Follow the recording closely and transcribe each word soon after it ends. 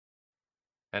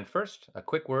And first, a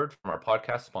quick word from our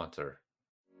podcast sponsor.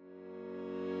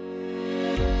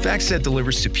 FactSet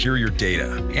delivers superior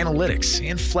data, analytics,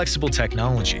 and flexible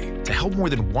technology to help more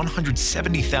than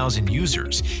 170,000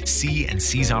 users see and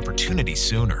seize opportunities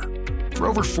sooner. For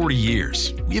over 40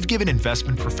 years, we have given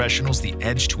investment professionals the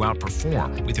edge to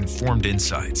outperform with informed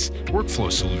insights,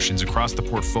 workflow solutions across the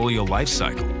portfolio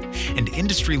lifecycle, and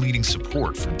industry-leading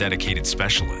support from dedicated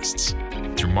specialists.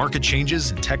 Through market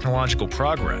changes and technological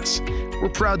progress, we're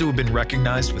proud to have been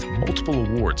recognized with multiple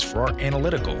awards for our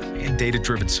analytical and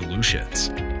data-driven solutions,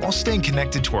 while staying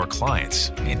connected to our clients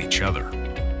and each other.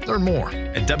 Learn more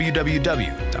at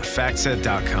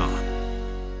www.factset.com.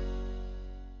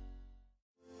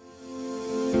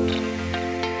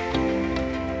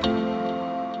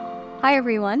 Hi,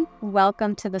 everyone.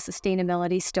 Welcome to the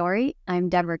Sustainability Story. I'm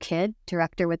Deborah Kidd,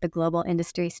 Director with the Global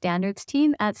Industry Standards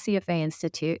Team at CFA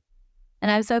Institute. And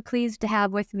I'm so pleased to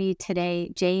have with me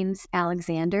today James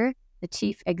Alexander, the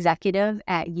Chief Executive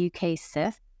at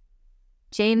UKSIF.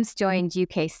 James joined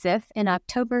UKSIF in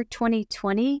October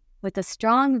 2020 with a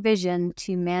strong vision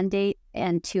to mandate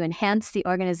and to enhance the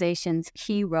organization's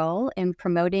key role in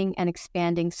promoting and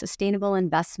expanding sustainable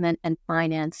investment and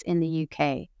finance in the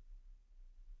UK.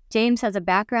 James has a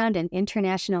background in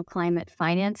international climate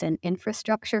finance and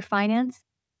infrastructure finance,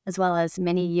 as well as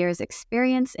many years'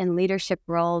 experience in leadership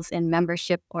roles in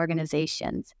membership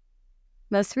organizations.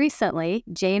 Most recently,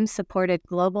 James supported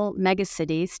global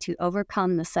megacities to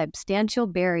overcome the substantial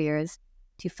barriers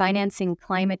to financing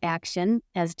climate action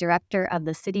as Director of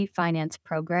the City Finance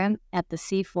Program at the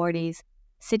C40's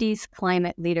Cities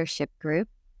Climate Leadership Group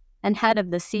and head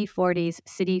of the C40's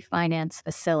City Finance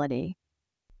Facility.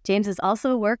 James has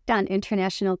also worked on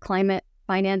international climate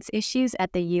finance issues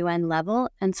at the UN level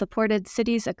and supported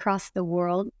cities across the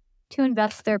world to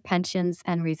invest their pensions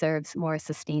and reserves more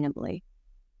sustainably.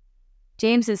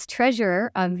 James is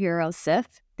treasurer of EuroSIF,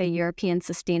 the European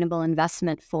Sustainable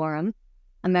Investment Forum,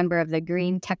 a member of the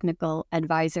Green Technical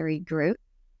Advisory Group,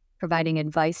 providing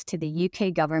advice to the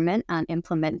UK government on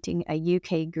implementing a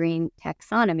UK green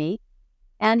taxonomy,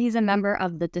 and he's a member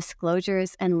of the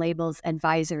Disclosures and Labels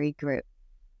Advisory Group,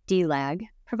 DLAG,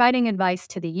 providing advice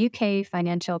to the UK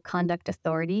Financial Conduct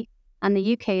Authority on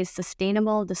the UK's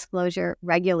sustainable disclosure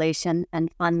regulation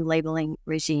and fund labeling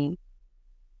regime.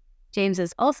 James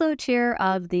is also chair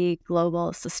of the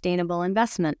Global Sustainable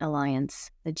Investment Alliance,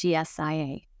 the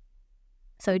GSIA.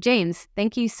 So James,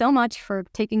 thank you so much for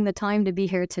taking the time to be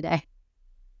here today.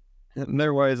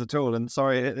 No worries at all. And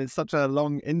sorry, it's such a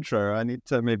long intro. I need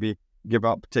to maybe give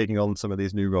up taking on some of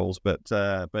these new roles. But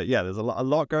yeah, there's a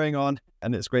lot going on,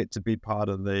 and it's great to be part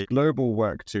of the global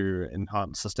work to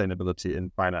enhance sustainability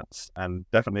in finance. And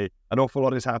definitely an awful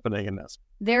lot is happening in this.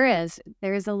 There is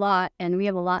a lot, and we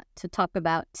have a lot to talk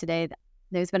about today.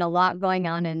 There's been a lot going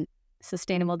on in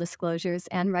sustainable disclosures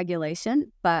and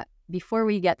regulation. But before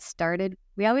we get started,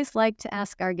 we always like to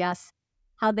ask our guests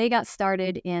how they got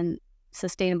started in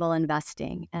sustainable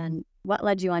investing and what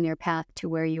led you on your path to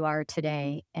where you are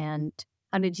today, and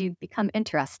how did you become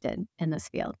interested in this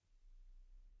field?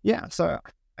 Yeah, so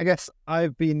I guess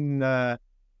I've been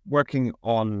working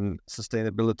on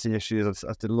sustainability issues.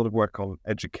 I did a lot of work on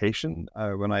education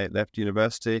when I left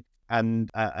university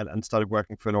and started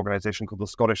working for an organisation called the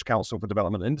Scottish Council for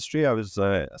Development Industry. I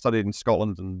studied in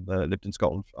Scotland and lived in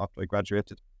Scotland after I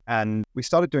graduated. And we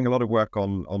started doing a lot of work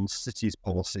on cities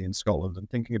policy in Scotland and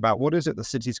thinking about what is it the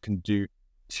cities can do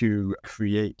to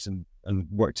create and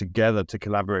work together to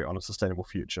collaborate on a sustainable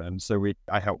future. And so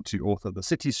I helped to author the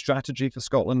cities strategy for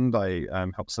Scotland. I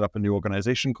helped set up a new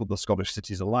organisation called the Scottish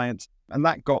Cities Alliance. And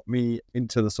that got me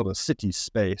into the sort of city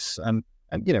space. And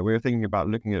we were thinking about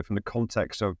looking at it from the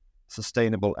context of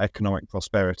sustainable economic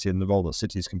prosperity and the role that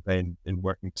cities can play in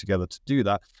working together to do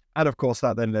that. And of course,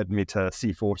 that then led me to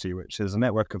C40, which is a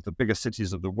network of the biggest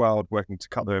cities of the world working to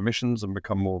cut their emissions and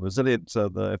become more resilient to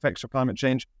the effects of climate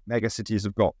change. Mega cities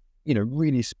have got,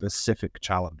 really specific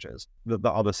challenges that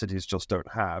the other cities just don't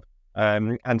have.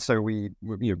 And so we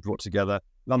brought together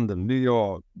London, New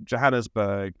York,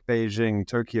 Johannesburg, Beijing,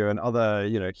 Tokyo, and other,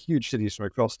 huge cities from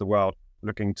across the world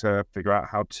looking to figure out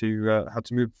how to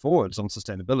move forwards on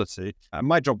sustainability. And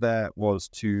my job there was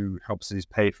to help cities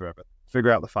pay for it,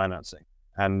 figure out the financing.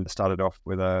 And started off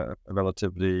with a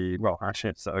relatively, actually,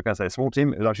 I was going to say a small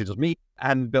team. It was actually just me,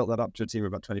 and built that up to a team of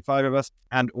about 25 of us,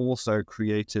 and also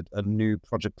created a new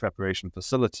project preparation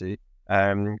facility.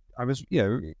 I was,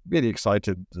 really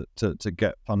excited to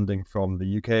get funding from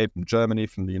the UK, from Germany,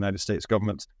 from the United States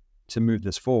government to move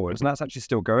this forward. And that's actually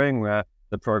still going, where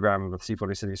the program of the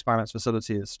C40 Cities Finance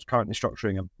Facility is currently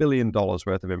structuring $1 billion worth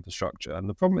of infrastructure. And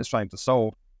the problem it's trying to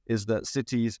solve is that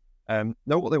cities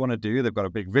know what they want to do. They've got a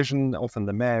big vision. Often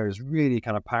the mayor is really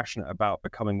kind of passionate about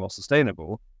becoming more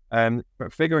sustainable.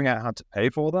 But figuring out how to pay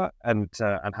for that and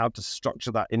how to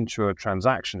structure that into a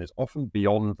transaction is often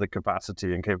beyond the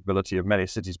capacity and capability of many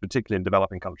cities, particularly in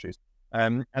developing countries.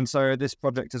 And so this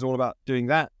project is all about doing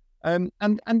that. And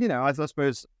I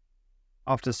suppose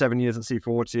after 7 years at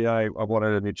C40, I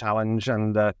wanted a new challenge,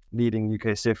 and leading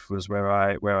UKSIF was where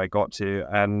I got to.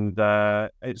 And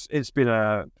it's been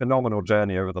a phenomenal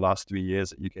journey over the last 3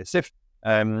 years at UKSIF.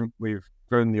 We've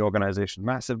grown the organization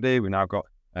massively. We now got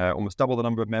almost double the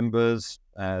number of members,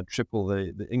 triple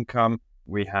the income.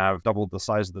 We have doubled the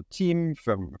size of the team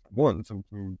from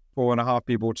 4.5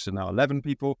 people to now 11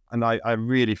 people. And I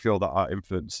really feel that our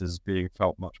influence is being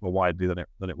felt much more widely than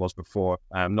it was before,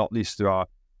 not least through our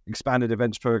expanded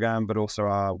events program, but also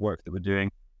our work that we're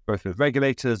doing both with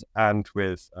regulators and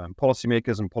with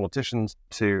policymakers and politicians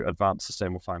to advance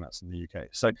sustainable finance in the UK.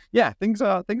 So yeah, things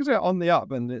are on the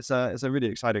up, and it's a really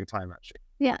exciting time actually.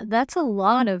 Yeah, that's a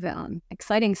lot of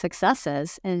exciting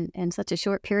successes in such a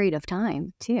short period of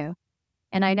time too.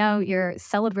 And I know you're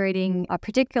celebrating a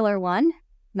particular one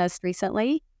most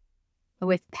recently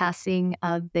with passing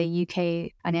of the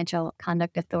UK Financial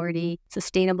Conduct Authority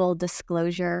sustainable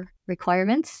disclosure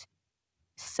requirements.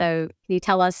 So can you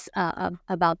tell us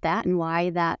about that and why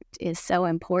that is so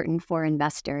important for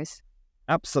investors?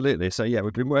 Absolutely. So yeah,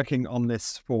 we've been working on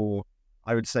this for,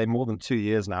 I would say, more than 2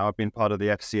 years now. I've been part of the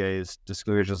FCA's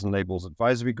Disclosures and Labels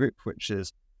Advisory Group, which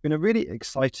has been a really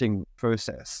exciting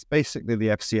process. Basically, the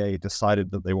FCA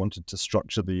decided that they wanted to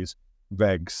structure these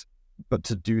regs, but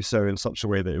to do so in such a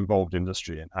way that involved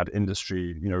industry and had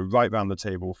industry, right around the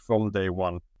table from day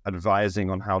one,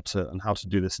 advising on how to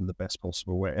do this in the best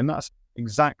possible way. And that's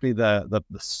exactly the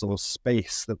sort of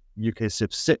space that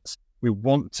UKSIF sits. We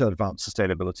want to advance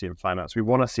sustainability in finance. We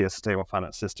want to see a sustainable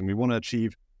finance system. We want to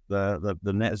achieve the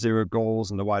net zero goals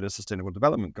and the wider sustainable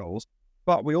development goals.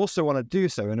 But we also want to do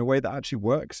so in a way that actually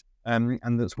works and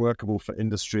that's workable for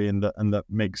industry and that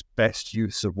makes best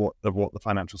use of what the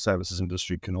financial services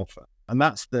industry can offer. And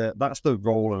that's the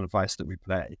role and advice that we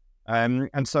play.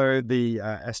 And so the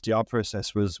SDR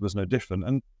process was no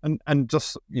different. And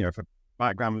just for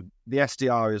background, the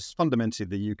SDR is fundamentally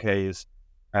the UK's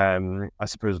I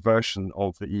suppose version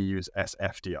of the EU's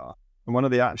SFDR. And one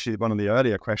of the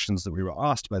earlier questions that we were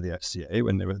asked by the FCA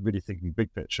when they were really thinking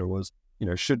big picture was,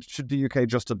 should the UK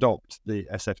just adopt the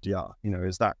SFDR?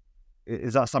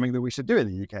 Is that something that we should do in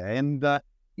the UK? And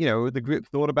the group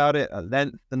thought about it at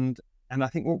length, and I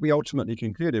think what we ultimately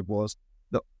concluded was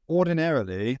that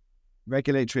ordinarily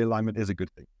regulatory alignment is a good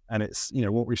thing, and it's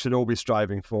what we should all be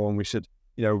striving for, and we should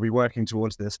be working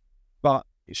towards this, but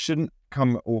it shouldn't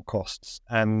come at all costs.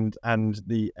 And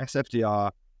the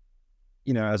SFDR,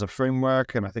 as a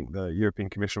framework, and I think the European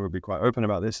Commission would be quite open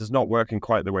about this, is not working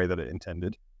quite the way that it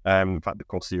intended. In fact, of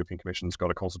course, the European Commission's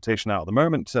got a consultation out at the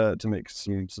moment to make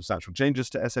some substantial changes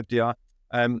to SFDR.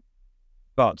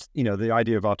 But the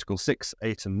idea of Article 6,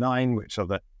 8, and 9, which are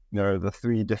the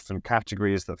three different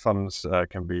categories that funds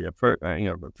can be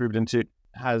approved into,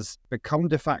 has become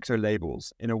de facto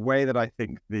labels in a way that I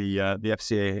think the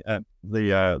FCA,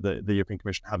 the European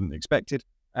Commission hadn't expected.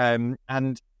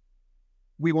 And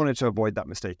we wanted to avoid that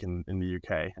mistake in the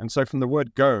UK. And so from the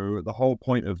word go, the whole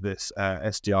point of this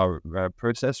SDR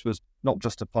process was not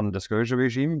just a fund disclosure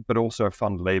regime, but also a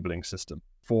fund labeling system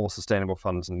for sustainable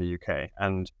funds in the UK.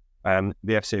 And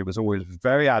the FCA was always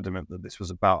very adamant that this was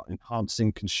about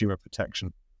enhancing consumer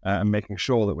protection and making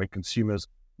sure that when consumers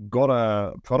got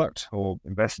a product or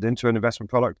invested into an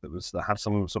investment product that had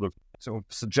some sort of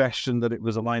suggestion that it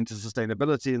was aligned to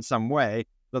sustainability in some way,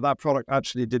 that product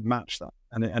actually did match that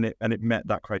and it met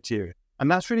that criteria. And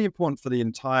that's really important for the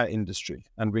entire industry.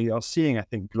 And we are seeing, I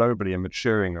think, globally a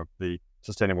maturing of the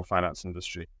sustainable finance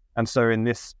industry. And so in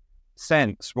this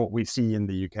sense, what we see in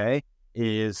the UK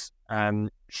is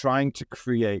trying to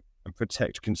create and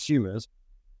protect consumers,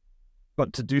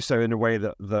 but to do so in a way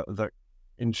that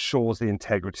ensures the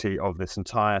integrity of this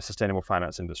entire sustainable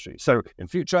finance industry. So in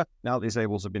future, now that these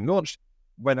labels have been launched,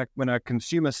 when a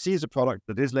consumer sees a product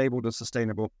that is labeled as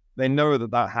sustainable, they know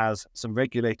that has some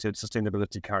regulated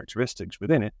sustainability characteristics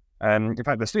within it. In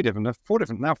fact, there's four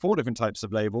different types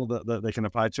of label that they can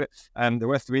apply to it. There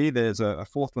were three. There's a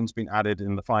fourth one's been added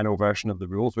in the final version of the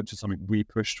rules, which is something we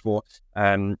pushed for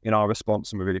in our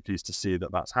response, and we're really pleased to see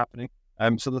that that's happening.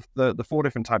 So the four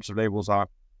different types of labels are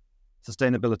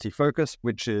sustainability focus,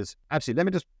 which is actually, let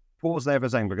me just pause there for a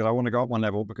second because I want to go up one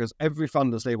level, because every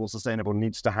fund that's labeled sustainable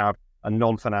needs to have a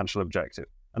non-financial objective.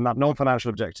 And that non-financial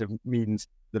objective means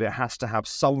that it has to have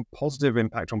some positive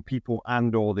impact on people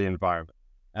and or the environment.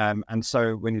 And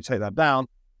so when you take that down,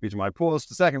 reason why I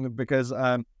paused a second, because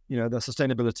the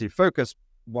sustainability focus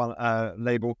one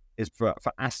label is for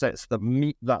assets that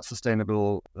meet that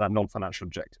non-financial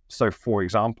objective. So, for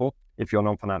example, if your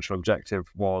non-financial objective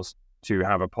was to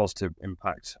have a positive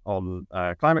impact on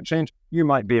climate change, you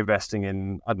might be investing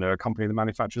in, I don't know, a company that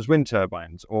manufactures wind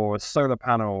turbines or a solar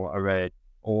panel array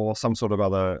or some sort of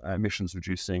other emissions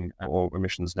reducing or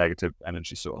emissions negative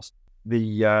energy source.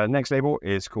 The next label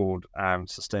is called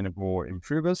Sustainable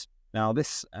Improvers. Now,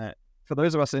 this for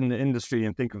those of us in the industry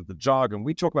and think of the jargon,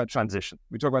 we talk about transition.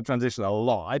 We talk about transition a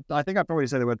lot. I think I'd probably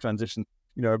say the word transition,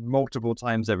 multiple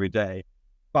times every day.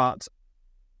 But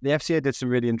the FCA did some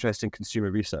really interesting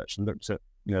consumer research and looked at,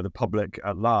 the public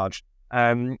at large.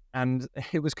 And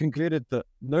it was concluded that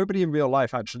nobody in real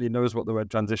life actually knows what the word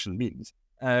transition means.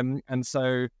 And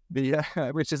so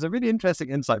which is a really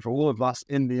interesting insight for all of us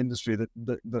in the industry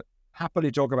that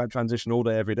happily talk about transition all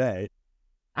day, every day.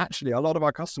 Actually, a lot of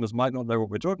our customers might not know what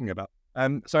we're talking about.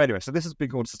 So this has been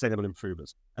called Sustainable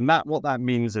Improvers. And what that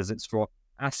means is it's for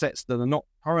assets that are not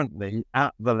currently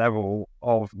at the level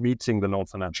of meeting the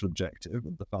non-financial objective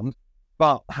of the fund,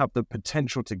 but have the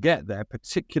potential to get there,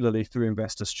 particularly through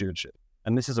investor stewardship.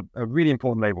 And this is a really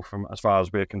important label from as far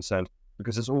as we're concerned,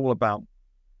 because it's all about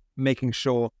making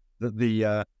sure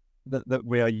that that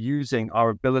we are using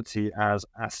our ability as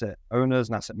asset owners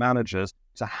and asset managers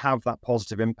to have that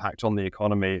positive impact on the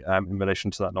economy in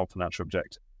relation to that non-financial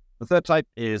objective. The third type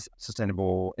is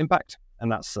sustainable impact,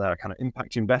 and that's kind of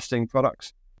impact investing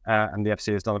products. And the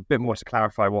FCA has done a bit more to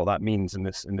clarify what that means in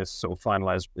this sort of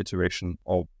finalized iteration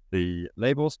of the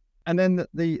labels. And then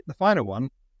the final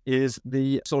one is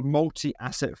the sort of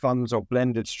multi-asset funds or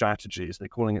blended strategies. They're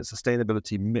calling it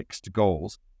sustainability mixed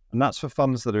goals. And that's for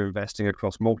funds that are investing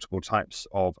across multiple types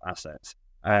of assets.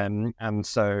 And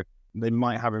so they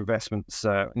might have investments,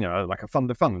 like a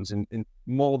fund of funds in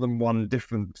more than one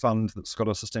different fund that's got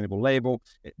a sustainable label.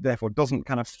 It therefore doesn't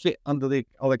kind of fit under the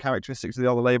other characteristics of the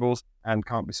other labels and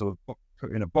can't be sort of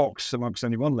put in a box amongst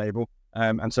only one label.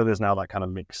 And so there's now that kind of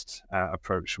mixed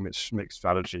approach, mixed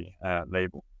strategy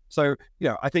label. So,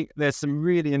 I think there's some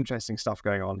really interesting stuff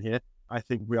going on here. I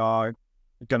think we are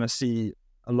going to see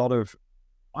a lot of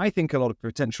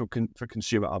potential for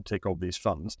consumer uptake of these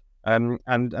funds. And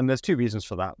there's two reasons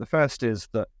for that. The first is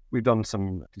that we've done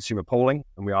some consumer polling,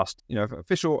 and we asked,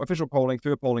 official polling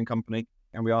through a polling company,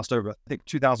 and we asked over, I think,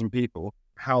 2,000 people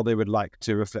how they would like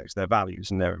to reflect their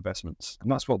values in their investments. And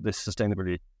that's what this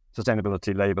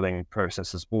sustainability labeling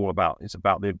process is all about. It's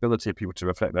about the ability of people to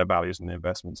reflect their values in their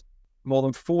investments. More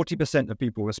than 40% of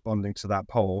people responding to that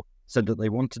poll said that they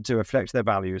wanted to reflect their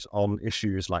values on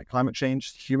issues like climate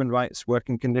change, human rights,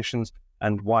 working conditions,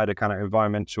 and wider kind of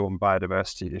environmental and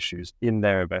biodiversity issues in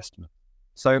their investment.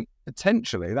 So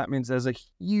potentially that means there's a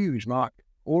huge market.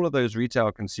 All of those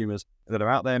retail consumers that are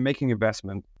out there making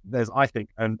investment, there's, I think,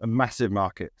 a massive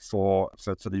market for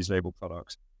these label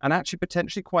products, and actually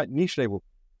potentially quite niche label,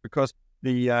 because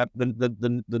the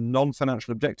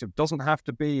non-financial objective doesn't have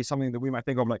to be something that we might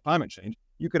think of like climate change.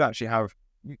 You could actually have,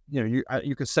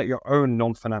 you could set your own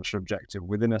non-financial objective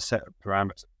within a set of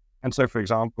parameters. And so, for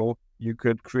example, you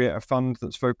could create a fund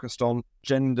that's focused on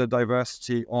gender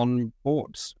diversity on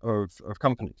boards of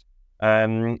companies.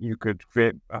 You could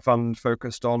create a fund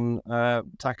focused on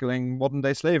tackling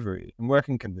modern-day slavery and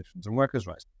working conditions and workers'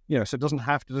 rights. So it doesn't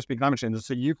have to just be climate change.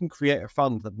 So you can create a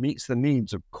fund that meets the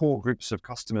needs of core groups of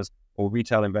customers or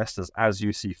retail investors as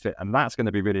you see fit. And that's going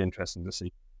to be really interesting to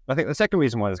see. I think the second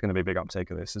reason why there's going to be a big uptake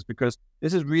of this is because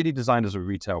this is really designed as a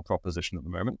retail proposition at the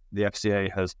moment. The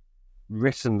FCA has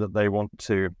written that they want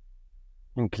to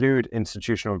include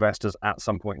institutional investors at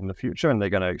some point in the future, and they're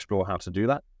going to explore how to do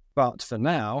that. But for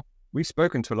now, we've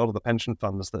spoken to a lot of the pension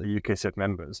funds that are UKSIF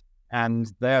members,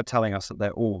 and they're telling us that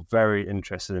they're all very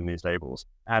interested in these labels.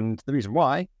 And the reason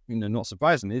why, not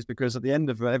surprisingly, is because at the end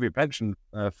of every pension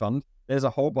fund, there's a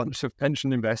whole bunch of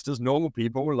pension investors, normal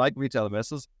people like retail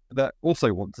investors, that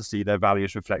also want to see their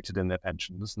values reflected in their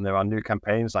pensions. And there are new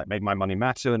campaigns like Make My Money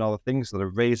Matter and other things that are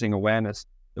raising awareness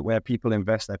that where people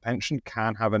invest their pension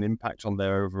can have an impact on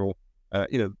their overall,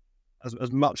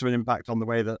 as much of an impact on the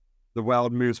way that the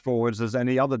world moves forwards as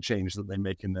any other change that they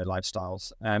make in their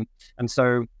lifestyles. And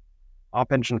so our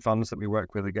pension funds that we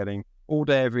work with are getting all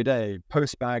day, every day,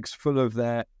 post bags full of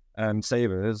their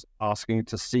savers asking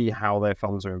to see how their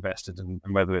funds are invested and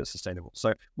whether it's sustainable.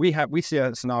 So we see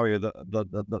a scenario that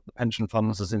the pension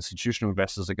funds as institutional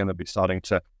investors are going to be starting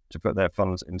to put their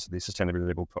funds into the sustainability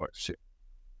label products too.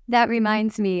 That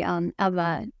reminds me of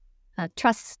a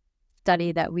trust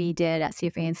study that we did at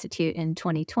CFA Institute in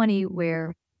 2020,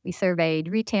 where we surveyed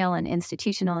retail and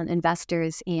institutional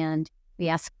investors, and we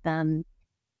asked them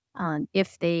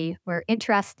if they were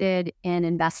interested in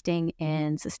investing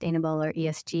in sustainable or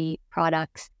ESG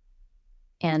products.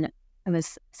 And it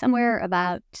was somewhere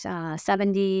about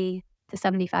 70 to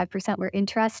 75% were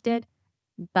interested.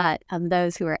 But of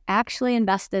those who were actually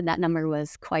invested, that number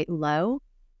was quite low,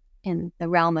 in the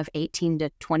realm of 18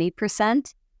 to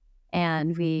 20%.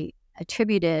 And we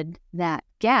attributed that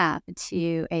gap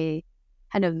to a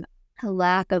kind of a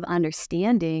lack of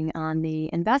understanding on the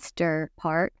investor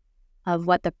part of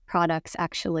what the products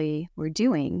actually were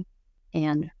doing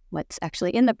and what's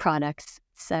actually in the products.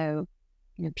 So,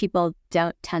 people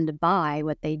don't tend to buy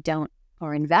what they don't,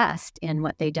 or invest in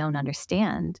what they don't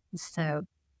understand. So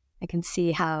I can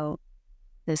see how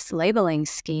this labeling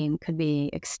scheme could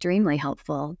be extremely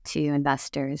helpful to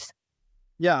investors.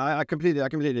 Yeah, I completely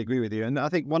agree with you. And I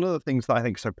think one of the things that I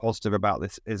think is so positive about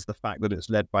this is the fact that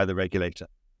it's led by the regulator.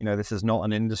 This is not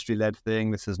an industry-led thing.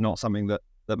 This is not something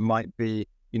that might be,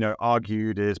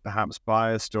 argued is perhaps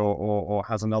biased or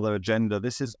has another agenda.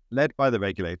 This is led by the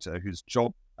regulator, whose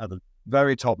job at the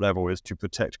very top level is to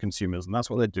protect consumers. And that's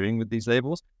what they're doing with these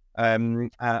labels.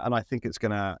 And I think it's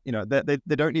going to,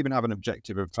 they don't even have an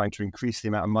objective of trying to increase the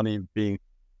amount of money being,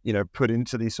 put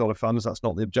into these sort of funds. That's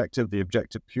not the objective. The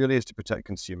objective purely is to protect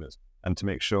consumers and to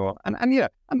make sure. And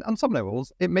on some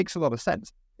levels, it makes a lot of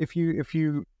sense. If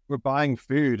you were buying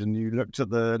food and you looked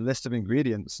at the list of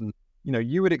ingredients, and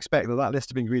you would expect that list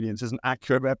of ingredients is an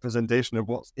accurate representation of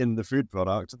what's in the food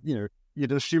product.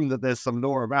 You'd assume that there's some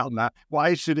law around that.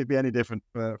 Why should it be any different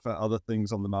for other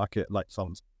things on the market like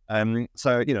funds?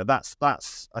 So that's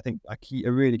I think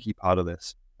a really key part of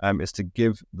this is to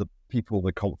give the people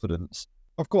the confidence.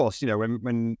 Of course,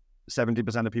 when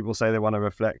 70% of people say they want to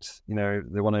reflect,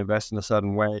 they want to invest in a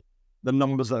certain way, the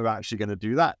numbers that are actually going to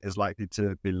do that is likely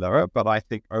to be lower. But I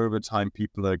think over time,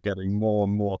 people are getting more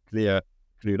and more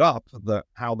clued up that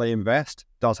how they invest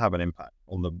does have an impact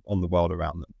on the world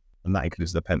around them. And that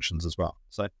includes their pensions as well.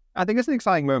 So I think it's an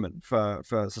exciting moment for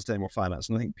sustainable finance.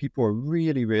 And I think people are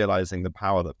really realizing the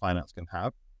power that finance can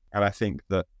have. And I think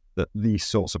that these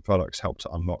sorts of products help to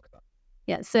unlock that.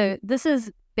 Yeah, so this has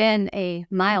been a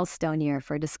milestone year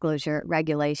for disclosure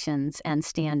regulations and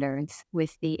standards,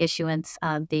 with the issuance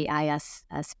of the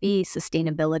ISSB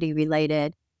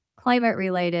sustainability-related,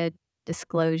 climate-related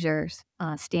disclosures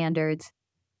standards,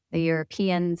 the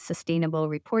European Sustainable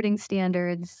Reporting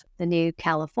Standards, the new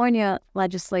California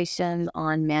legislation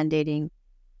on mandating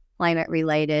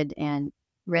climate-related and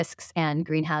risks and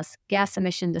greenhouse gas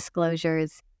emission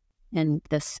disclosures, and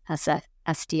this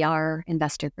SDR,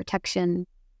 investor protection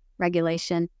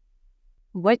regulation.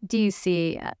 What do you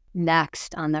see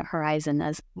next on the horizon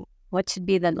as what should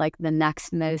be the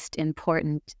next most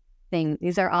important thing?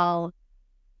 These are all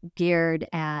geared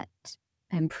at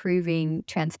improving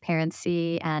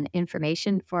transparency and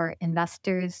information for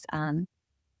investors.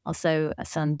 Also,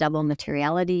 some double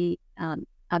materiality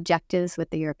objectives with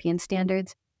the European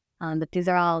standards. But these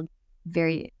are all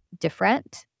very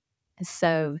different.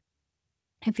 So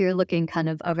if you're looking kind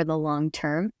of over the long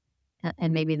term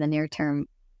and maybe the near term,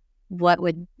 what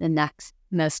would the next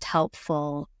most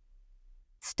helpful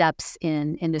steps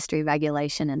in industry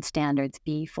regulation and standards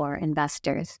be for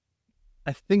investors?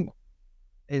 I think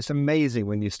it's amazing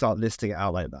when you start listing it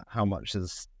out like that, how much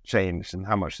has changed and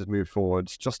how much has moved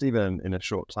forward, just even in a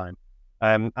short time.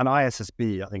 And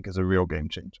ISSB, I think, is a real game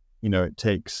changer. It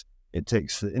takes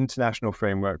the international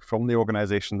framework from the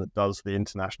organization that does the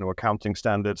international accounting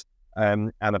standards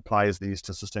and applies these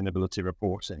to sustainability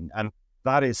reporting. And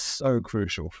that is so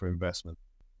crucial for investment.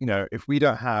 If we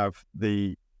don't have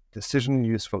the decision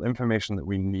useful information that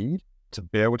we need to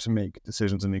be able to make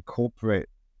decisions and incorporate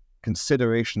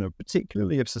consideration of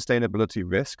particularly of sustainability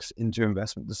risks into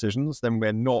investment decisions, then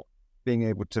we're not being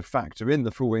able to factor in the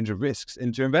full range of risks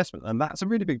into investment. And that's a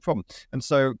really big problem. And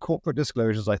so corporate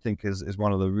disclosures, I think, is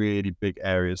one of the really big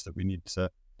areas that we need to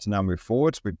now move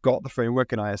forward. We've got the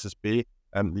framework in ISSB,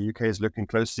 and the UK is looking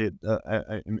closely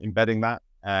at embedding that.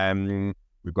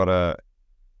 We've got a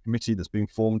committee that's being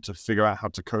formed to figure out how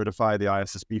to codify the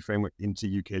ISSB framework into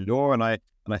UK law, and I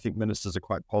think ministers are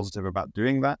quite positive about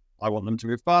doing that. I want them to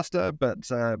move faster, but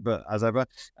as ever,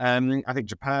 I think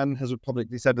Japan has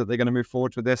publicly said that they're going to move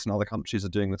forward with this, and other countries are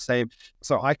doing the same.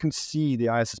 So I can see the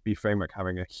ISSB framework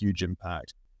having a huge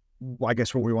impact. I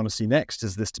guess what we want to see next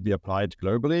is this to be applied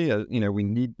globally. We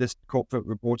need this corporate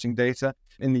reporting data.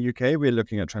 In the UK, we're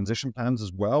looking at transition plans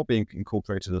as well, being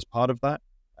incorporated as part of that.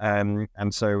 And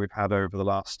so we've had over the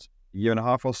last year and a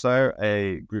half or so,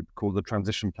 a group called the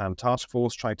Transition Plan Task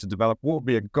Force trying to develop what would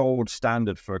be a gold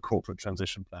standard for a corporate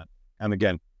transition plan. And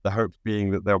again, the hope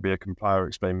being that there'll be a comply or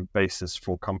explain basis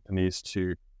for companies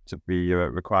to be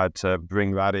required to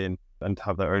bring that in and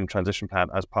have their own transition plan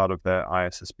as part of their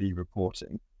ISSB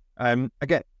reporting.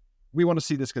 Again, we want to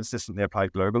see this consistently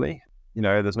applied globally.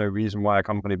 There's no reason why a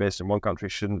company based in one country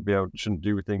shouldn't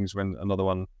do things when another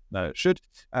one should.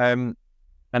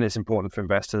 And it's important for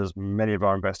investors. Many of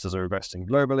our investors are investing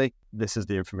globally. This is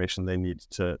the information they need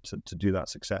to do that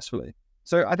successfully.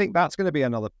 So I think that's going to be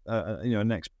another,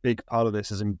 next big part of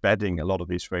this is embedding a lot of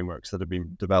these frameworks that have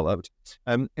been developed.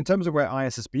 In terms of where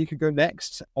ISSB could go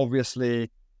next,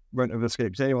 obviously, won't have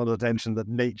escaped anyone's attention that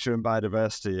nature and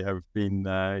biodiversity have been,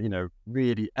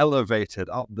 really elevated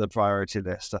up the priority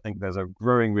list. I think there's a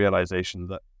growing realization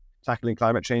that tackling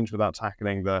climate change without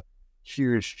tackling the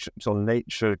huge sort of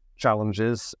nature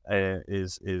challenges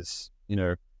is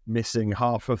missing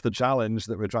half of the challenge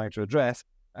that we're trying to address.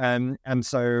 And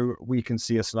so we can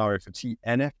see a scenario for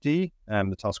TNFD,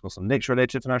 the Task Force on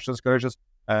Nature-Related Financial Disclosures,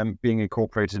 being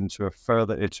incorporated into a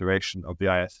further iteration of the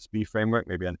ISSB framework,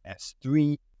 maybe an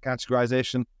S3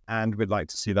 categorization, and we'd like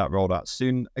to see that rolled out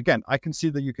soon. Again, I can see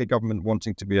the UK government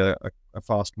wanting to be a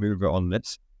fast mover on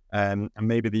this, and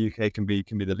maybe the UK can be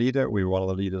the leader. We were one of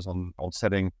the leaders on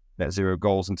setting net zero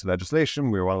goals into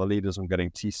legislation. We were one of the leaders on getting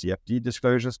TCFD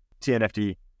disclosures.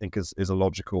 TNFD, I think, is a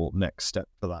logical next step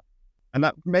for that. And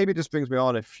that maybe just brings me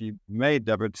on, if you may,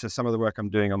 Deborah, to some of the work I'm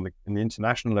doing in the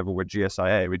international level with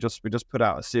GSIA. We just put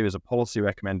out a series of policy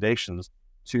recommendations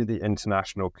to the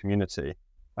international community.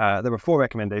 There were 4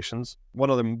 recommendations. One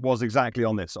of them was exactly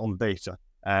on this, on data.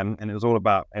 And it was all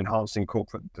about enhancing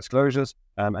corporate disclosures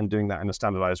and doing that in a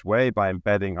standardized way by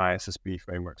embedding ISSB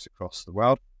frameworks across the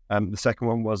world. The second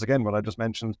one was, again, what I just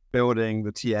mentioned, building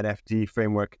the TNFD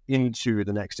framework into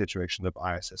the next iteration of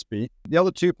ISSB. The other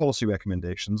 2 policy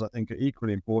recommendations I think are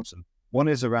equally important. One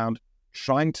is around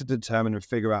trying to determine and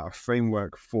figure out a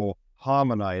framework for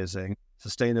harmonizing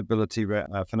sustainability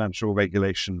financial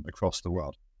regulation across the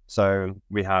world. So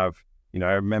we have,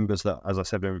 members that, as I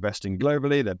said, are investing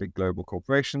globally. They're big global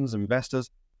corporations, investors,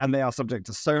 and they are subject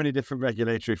to so many different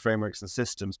regulatory frameworks and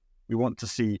systems. We want to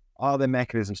see, are there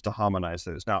mechanisms to harmonize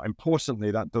those? Now,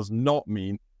 importantly, that does not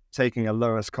mean taking a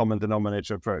lowest common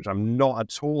denominator approach. I'm not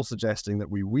at all suggesting that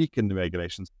we weaken the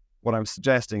regulations. What I'm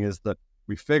suggesting is that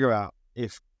we figure out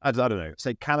if, I don't know,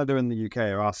 say Canada and the UK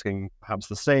are asking perhaps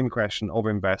the same question of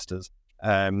investors,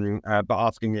 but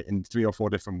asking it in 3 or 4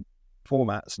 different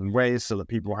formats and ways so that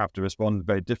people have to respond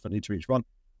very differently to each one.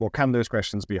 Well, can those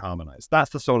questions be harmonized?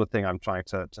 That's the sort of thing I'm trying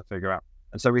to figure out.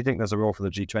 And so we think there's a role for the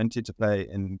G20 to play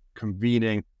in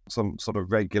convening some sort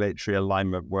of regulatory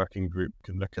alignment working group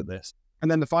can look at this. And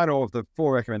then the final of the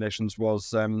 4 recommendations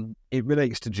was it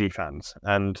relates to GFANs.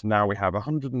 And now we have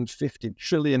 $150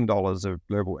 trillion of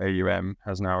global AUM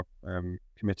has now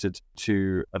committed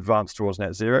to advance towards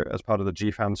net zero as part of the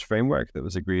GFANs framework that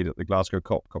was agreed at the Glasgow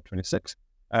COP26.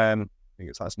 I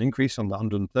think that's an increase on the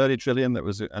 130 trillion that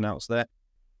was announced there.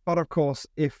 But of course,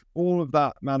 if all of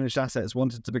that managed assets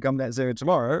wanted to become net zero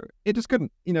tomorrow, it just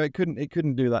couldn't. It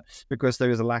couldn't do that because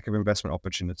there is a lack of investment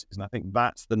opportunities. And I think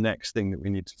that's the next thing that we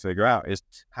need to figure out is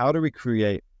how do we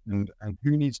create and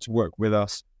who needs to work with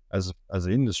us as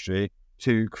an industry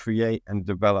to create and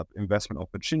develop investment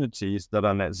opportunities that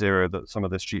are net zero, that some of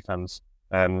this GFAN's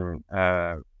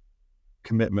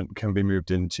commitment can be moved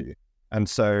into. And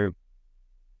so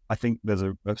I think there's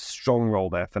a strong role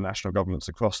there for national governments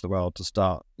across the world to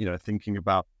start, thinking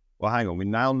about, well, hang on, we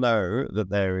now know that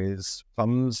there is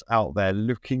funds out there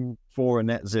looking for a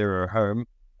net zero home,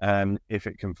 if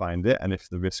it can find it, and if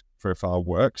the risk profile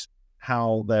works,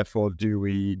 how therefore do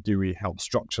we help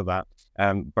structure that,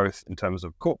 both in terms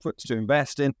of corporates to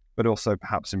invest in, but also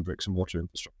perhaps in bricks and mortar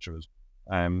infrastructure as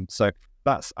well. So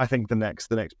that's, I think, the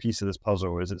next piece of this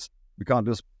puzzle is we can't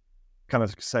just kind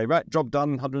of say, right, job done,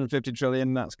 150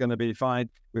 trillion, that's going to be fine.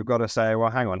 We've got to say, well,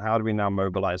 hang on, how do we now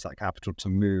mobilize that capital to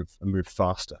move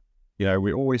faster?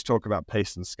 We always talk about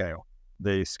pace and scale.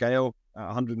 The scale at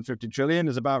 150 trillion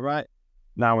is about right.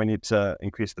 Now we need to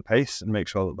increase the pace and make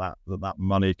sure that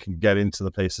money can get into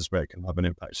the places where it can have an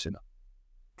impact sooner.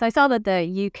 So I saw that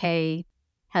the UK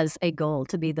has a goal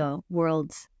to be the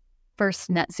world's first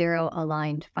net zero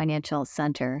aligned financial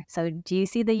center. So do you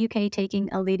see the UK taking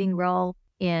a leading role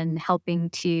in helping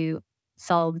to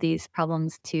solve these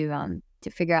problems, to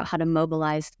figure out how to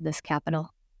mobilize this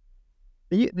capital?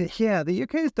 The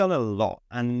UK has done a lot,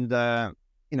 and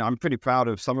I'm pretty proud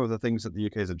of some of the things that the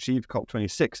UK has achieved.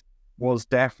 COP26 was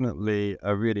definitely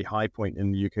a really high point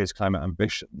in the UK's climate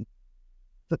ambition.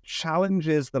 The challenge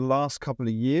is the last couple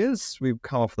of years we've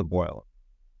come off the boil,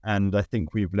 and I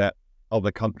think we've let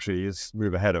other countries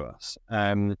move ahead of us.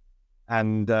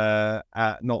 And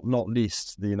not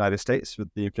least the United States with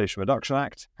the Inflation Reduction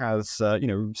Act has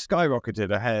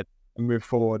skyrocketed ahead and moved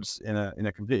forwards in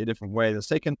a completely different way. That's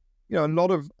taken a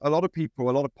lot of people,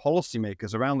 a lot of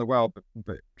policymakers around the world,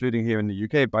 but including here in the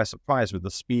UK, by surprise with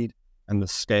the speed and the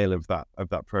scale of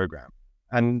that program.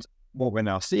 And what we're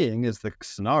now seeing is the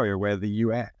scenario where the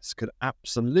US could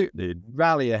absolutely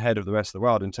rally ahead of the rest of the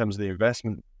world in terms of the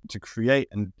investment to create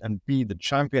and be the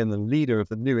champion and leader of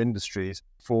the new industries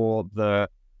for the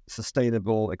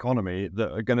sustainable economy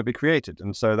that are going to be created.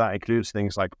 And so that includes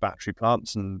things like battery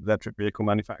plants and electric vehicle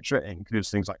manufacture. It includes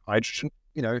things like hydrogen.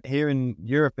 Here in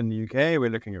Europe and the UK, we're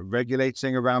looking at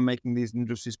regulating around making these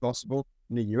industries possible.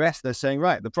 In the US, they're saying,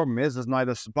 right, the problem is there's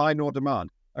neither supply nor demand.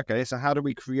 Okay, so how do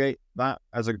we create that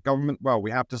as a government? Well,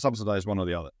 we have to subsidize one or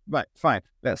the other. Right, fine.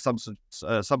 Let's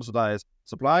subsidize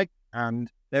supply. And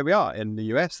there we are. In the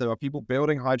US, there are people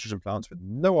building hydrogen plants with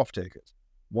no off-takers.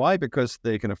 Why? Because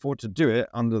they can afford to do it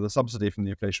under the subsidy from the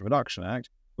Inflation Reduction Act.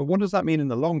 But what does that mean in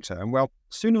the long term? Well,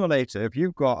 sooner or later, if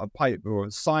you've got a pipe or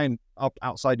a sign up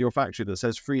outside your factory that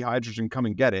says free hydrogen, come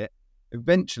and get it,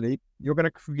 eventually you're going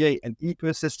to create an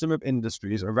ecosystem of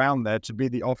industries around there to be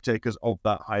the off-takers of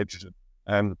that hydrogen.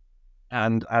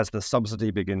 And as the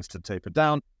subsidy begins to taper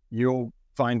down, you'll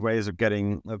find ways of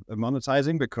getting of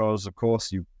monetizing, because of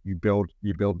course you build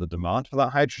the demand for that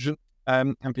hydrogen,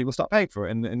 and people start paying for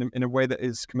it in a way that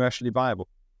is commercially viable.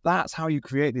 That's how you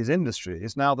create these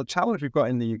industries. Now, the challenge we've got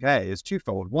in the UK is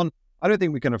twofold. One, I don't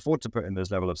think we can afford to put in this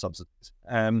level of subsidies,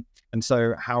 and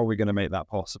so how are we going to make that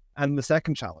possible? And the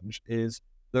second challenge is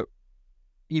that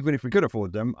even if we could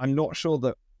afford them, I'm not sure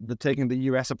that taking the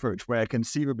US approach, where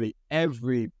conceivably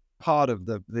every part of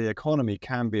the economy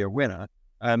can be a winner,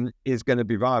 is going to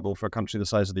be viable for a country the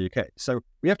size of the UK. So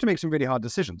we have to make some really hard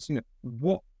decisions.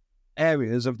 What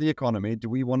areas of the economy do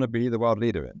we want to be the world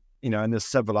leader in? And there's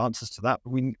several answers to that, but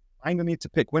we kind of need to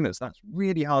pick winners. That's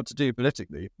really hard to do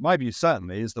politically. My view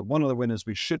certainly is that one of the winners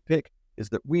we should pick is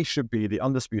that we should be the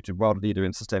undisputed world leader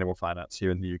in sustainable finance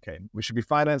here in the UK. We should be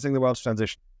financing the world's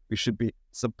transition. We should be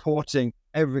supporting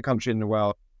every country in the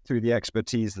world through the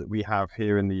expertise that we have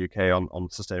here in the UK on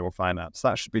sustainable finance.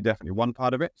 That should be definitely one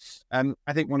part of it. And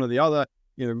I think one of the other,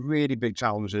 really big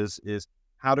challenges is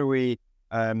how do we,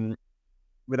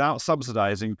 without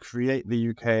subsidizing, create the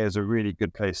UK as a really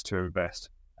good place to invest,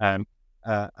 and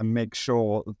make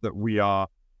sure that we are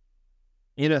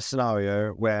in a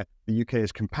scenario where the UK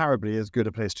is comparably as good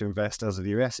a place to invest as the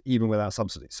US, even without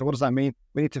subsidies. So what does that mean?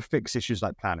 We need to fix issues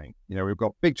like planning. We've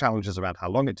got big challenges around how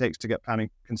long it takes to get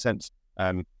planning consents,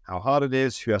 how hard it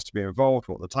is, who has to be involved,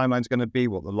 what the timeline's going to be,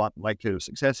 what the likelihood of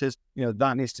success is.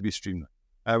 That needs to be streamlined.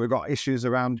 We've got issues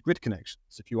around grid connections.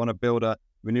 If you want to build a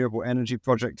renewable energy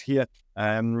project here,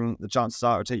 the chances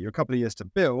are it will take you a couple of years to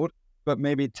build, but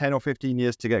maybe 10 or 15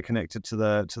 years to get connected to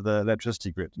the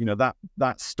electricity grid.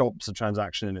 That stops a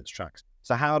transaction in its tracks.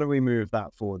 So how do we move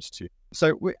that forwards too?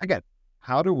 So again,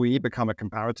 how do we become a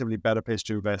comparatively better place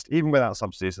to invest, even without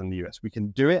subsidies in the US? We can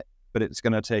do it, but it's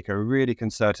going to take a really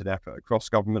concerted effort across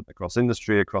government, across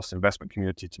industry, across the investment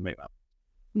community to make that.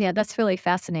 Yeah, that's really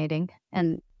fascinating,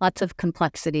 and lots of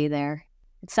complexity there.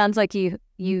 It sounds like you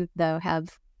though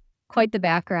have quite the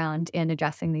background in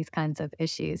addressing these kinds of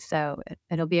issues. So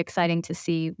it'll be exciting to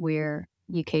see where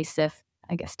UKSIF,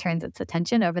 I guess, turns its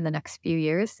attention over the next few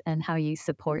years, and how you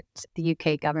support the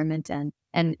UK government and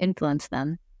influence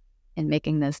them in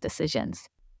making those decisions.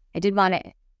 I did want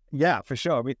to... Yeah, for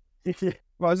sure. Well,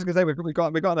 I was just going to say,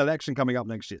 we've got an election coming up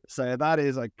next year. So that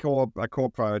is a core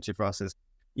priority for us is,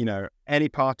 any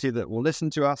party that will listen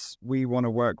to us, we want to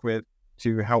work with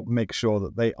to help make sure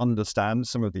that they understand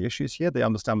some of the issues here. They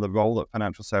understand the role that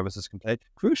financial services can play.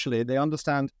 Crucially, they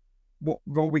understand what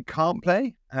role we can't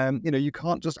play. You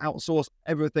can't just outsource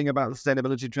everything about the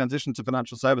sustainability transition to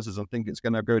financial services and think it's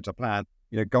going to go to plan.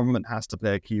 Government has to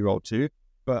play a key role too.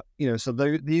 But so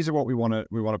these are what we want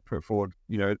to put forward.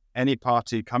 Any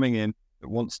party coming in that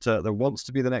wants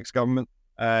to be the next government.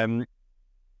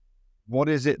 What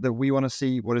is it that we want to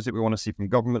see? What is it we want to see from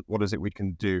government? What is it we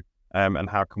can do? And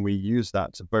how can we use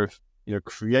that to both,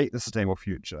 create the sustainable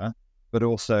future, but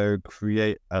also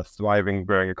create a thriving,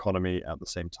 growing economy at the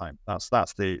same time? That's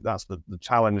the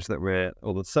challenge that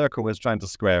the circle is trying to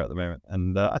square at the moment.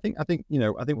 And I think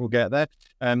we'll get there.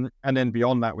 And then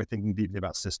beyond that, we're thinking deeply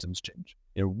about systems change.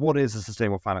 What is a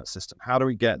sustainable finance system? How do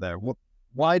we get there?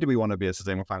 Why do we want to be a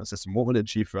sustainable finance system? What will it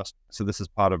achieve for us? So this is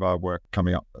part of our work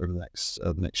coming up over the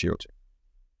next year or two.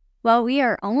 Well, we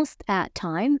are almost at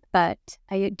time, but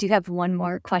I do have one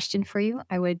more question for you.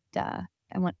 I want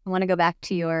to go back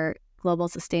to your Global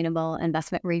Sustainable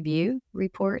Investment Review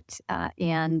report,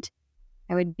 and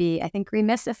I would be, I think,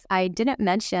 remiss if I didn't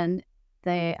mention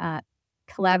the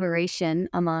collaboration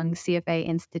among CFA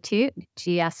Institute,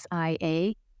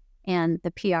 GSIA, and the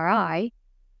PRI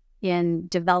in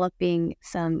developing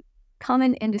some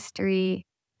common industry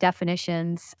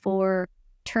definitions for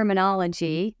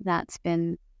terminology that's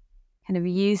been kind of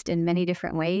used in many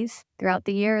different ways throughout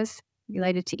the years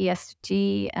related to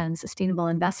ESG and sustainable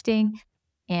investing.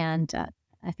 And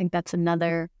I think that's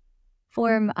another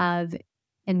form of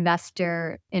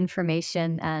investor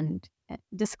information and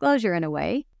disclosure in a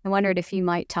way. I wondered if you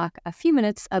might talk a few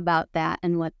minutes about that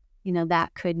and what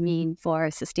that could mean for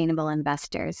sustainable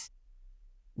investors.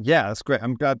 Yeah, that's great.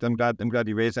 I'm glad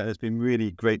you raised that. It's been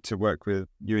really great to work with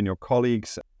you and your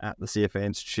colleagues at the CFA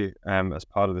Institute as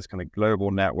part of this kind of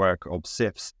global network of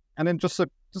CIFs. And then just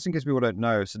in case people don't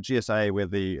know, so GSIA, we're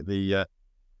the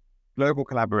global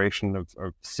collaboration of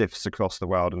CIFs across the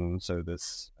world, and so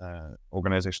there's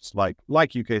organizations like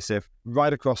UKSIF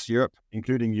right across Europe,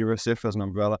 including EuroSIF as an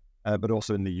umbrella, but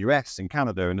also in the US, in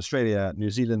Canada, in Australia, New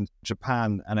Zealand,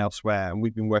 Japan, and elsewhere. And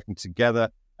we've been working together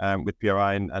with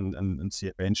PRI and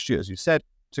CFA Institute, as you said,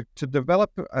 to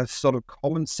develop a sort of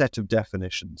common set of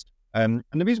definitions. And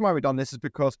the reason why we've done this is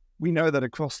because we know that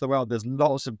across the world, there's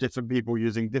lots of different people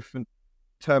using different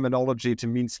terminology to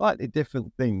mean slightly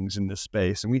different things in this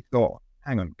space. And we thought,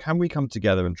 hang on, can we come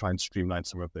together and try and streamline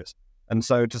some of this? And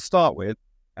so to start with,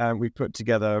 we put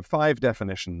together 5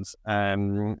 definitions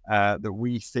that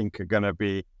we think are going to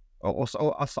be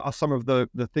are some of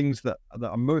the things that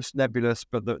are most nebulous,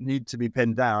 but that need to be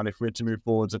pinned down if we're to move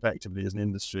forwards effectively as an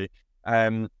industry.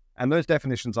 And those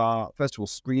definitions are, first of all,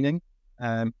 screening.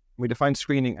 We define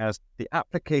screening as the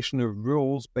application of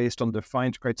rules based on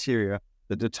defined criteria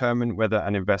that determine whether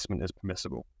an investment is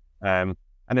permissible. And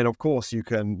then, of course, you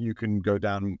can go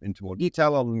down into more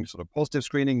detail on sort of positive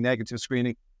screening, negative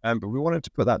screening, but we wanted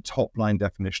to put that top line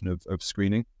definition of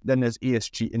screening. Then there's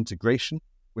ESG integration,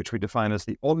 which we define as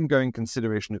the ongoing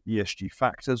consideration of ESG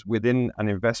factors within an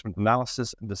investment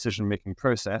analysis and decision-making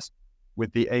process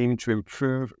with the aim to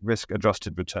improve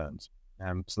risk-adjusted returns.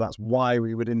 So that's why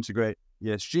we would integrate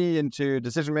ESG into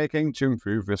decision-making to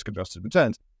improve risk-adjusted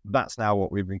returns. That's now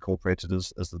what we've incorporated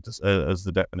as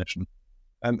the definition.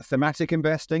 Thematic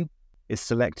investing is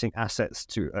selecting assets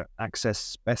to access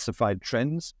specified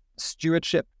trends.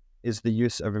 Stewardship is the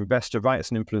use of investor rights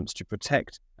and influence to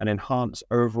protect and enhance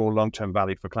overall long-term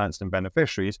value for clients and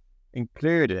beneficiaries,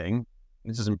 including,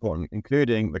 this is important,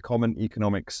 including the common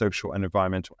economic, social, and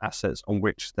environmental assets on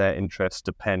which their interests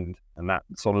depend. And that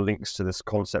sort of links to this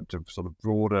concept of sort of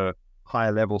broader,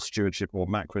 higher level stewardship or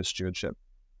macro stewardship.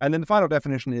 And then the final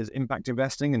definition is impact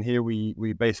investing. And here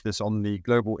we base this on the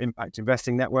Global Impact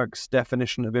Investing Network's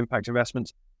definition of impact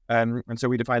investments. And so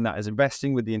we define that as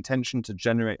investing with the intention to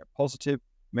generate a positive,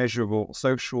 measurable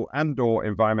social and or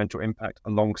environmental impact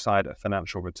alongside a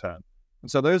financial return.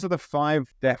 And so those are the 5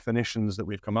 definitions that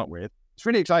we've come up with. It's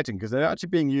really exciting because they're actually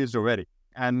being used already.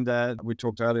 And we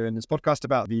talked earlier in this podcast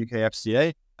about the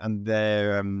UKFCA and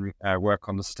their work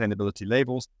on the sustainability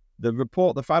labels.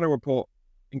 The final report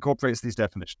incorporates these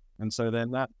definitions. And so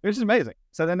then which is amazing.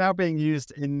 So they're now being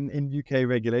used in UK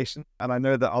regulation. And I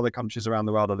know that other countries around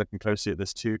the world are looking closely at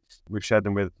this too. We've shared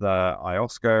them with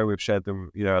IOSCO. We've shared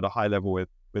them, at a high level with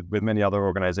many other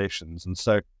organizations. And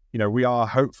so, we are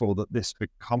hopeful that this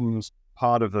becomes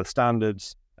part of the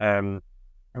standards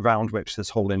around which this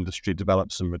whole industry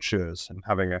develops and matures. And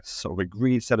having a sort of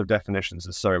agreed set of definitions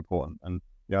is so important. And,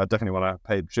 I definitely want to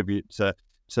pay tribute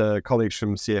to colleagues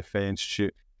from CFA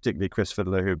Institute, particularly Chris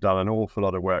Fiddler, who've done an awful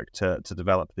lot of work to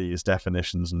develop these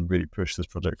definitions and really push this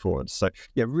project forward. So,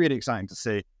 really exciting to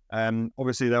see.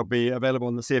 Obviously, they'll be available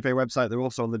on the CFA website. They're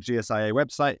also on the GSIA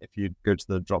website. If you go to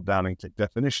the drop down and click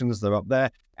definitions, they're up there.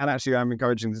 And actually, I'm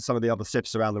encouraging some of the other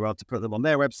CIFs around the world to put them on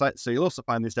their website. So you'll also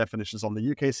find these definitions on the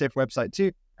UKSIF website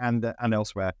too, and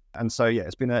elsewhere. And so,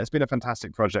 it's been a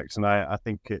fantastic project, and I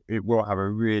think it will have a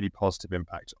really positive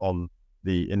impact on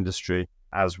the industry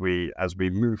as we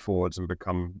move forwards and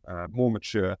become more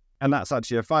mature. And that's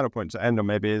actually a final point to end on,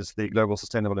 maybe, is the Global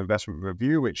Sustainable Investment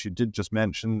Review, which you did just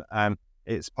mention.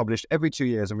 It's published every 2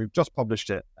 years, and we've just published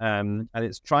it. And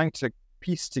it's trying to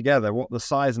piece together what the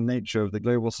size and nature of the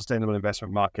global sustainable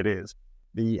investment market is.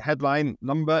 The headline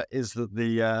number is that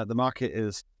the market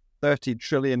is $30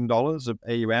 trillion of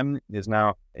AUM is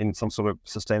now in some sort of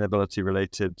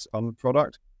sustainability-related fund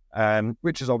product,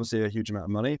 which is obviously a huge amount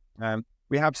of money.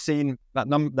 We have seen that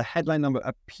the headline number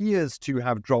appears to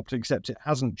have dropped, except it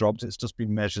hasn't dropped. It's just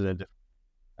been measured,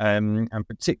 and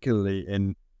particularly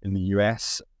in the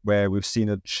US, where we've seen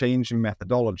a change in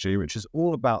methodology, which is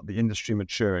all about the industry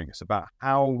maturing. It's about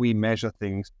how we measure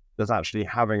things that's actually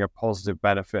having a positive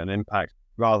benefit and impact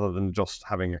rather than just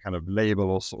having a kind of label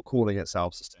or sort of calling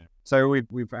itself sustainable. So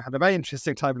we've had a very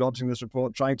interesting time launching this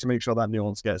report, trying to make sure that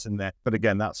nuance gets in there. But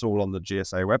again, that's all on the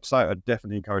GSIA website. I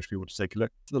definitely encourage people to take a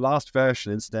look. The last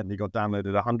version, incidentally, got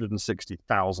downloaded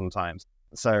 160,000 times.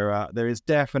 So there is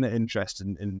definite interest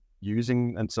in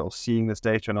using and sort of seeing this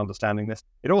data and understanding this.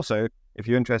 It also, if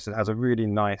you're interested, has a really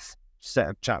nice set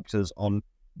of chapters on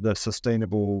the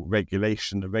sustainable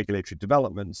regulation, the regulatory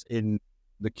developments in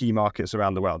the key markets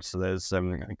around the world. So there's, I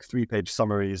think, 3-page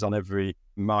summaries on every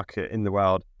market in the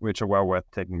world, which are well worth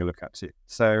taking a look at too.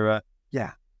 So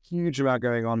huge amount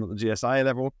going on at the GSIA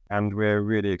level, and we're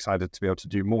really excited to be able to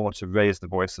do more to raise the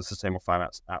voice of sustainable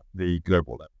finance at the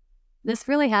global level. This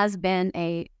really has been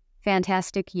a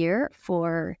fantastic year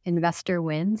for investor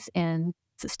wins and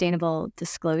sustainable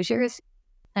disclosures.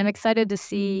 I'm excited to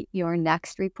see your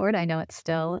next report. I know it's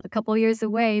still a couple years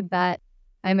away, but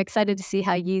I'm excited to see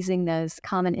how using those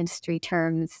common industry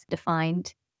terms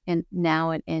defined and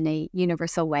now in a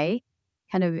universal way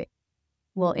kind of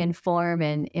will inform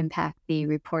and impact the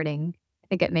reporting. I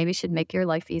think it maybe should make your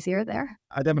life easier there.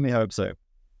 I definitely hope so.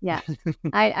 Yeah,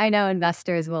 I know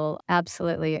investors will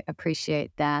absolutely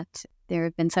appreciate that. There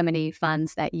have been so many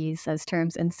funds that use those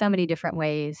terms in so many different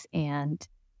ways. And,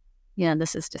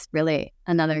 this is just really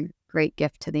another great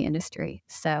gift to the industry.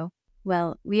 So,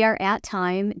 well, we are at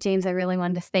time. James, I really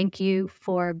wanted to thank you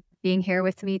for being here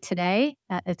with me today.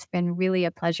 It's been really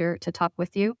a pleasure to talk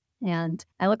with you. And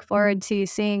I look forward to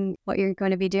seeing what you're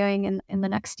going to be doing in the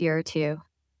next year or two.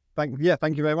 Thank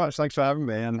you very much. Thanks for having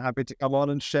me, and happy to come on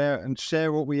and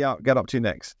share what we get up to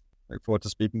next. Look forward to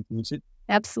speaking to you soon.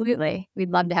 Absolutely.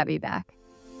 We'd love to have you back.